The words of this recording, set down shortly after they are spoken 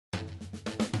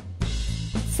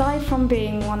Aside from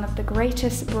being one of the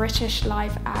greatest British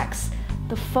live acts,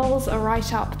 the Foals are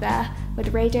right up there,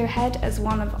 with Radiohead as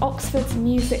one of Oxford's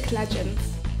music legends.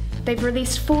 They've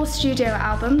released 4 studio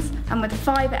albums, and with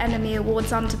 5 Enemy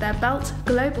Awards under their belt,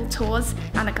 global tours,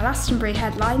 and a Glastonbury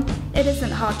headline, it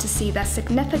isn't hard to see their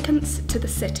significance to the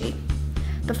city.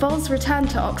 The Foals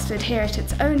returned to Oxford here at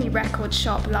its only record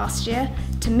shop last year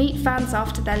to meet fans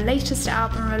after their latest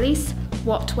album release,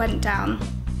 What Went Down.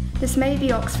 This may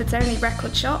be Oxford's only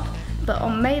record shop, but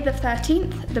on May the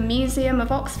 13th, the Museum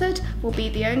of Oxford will be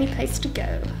the only place to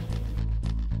go.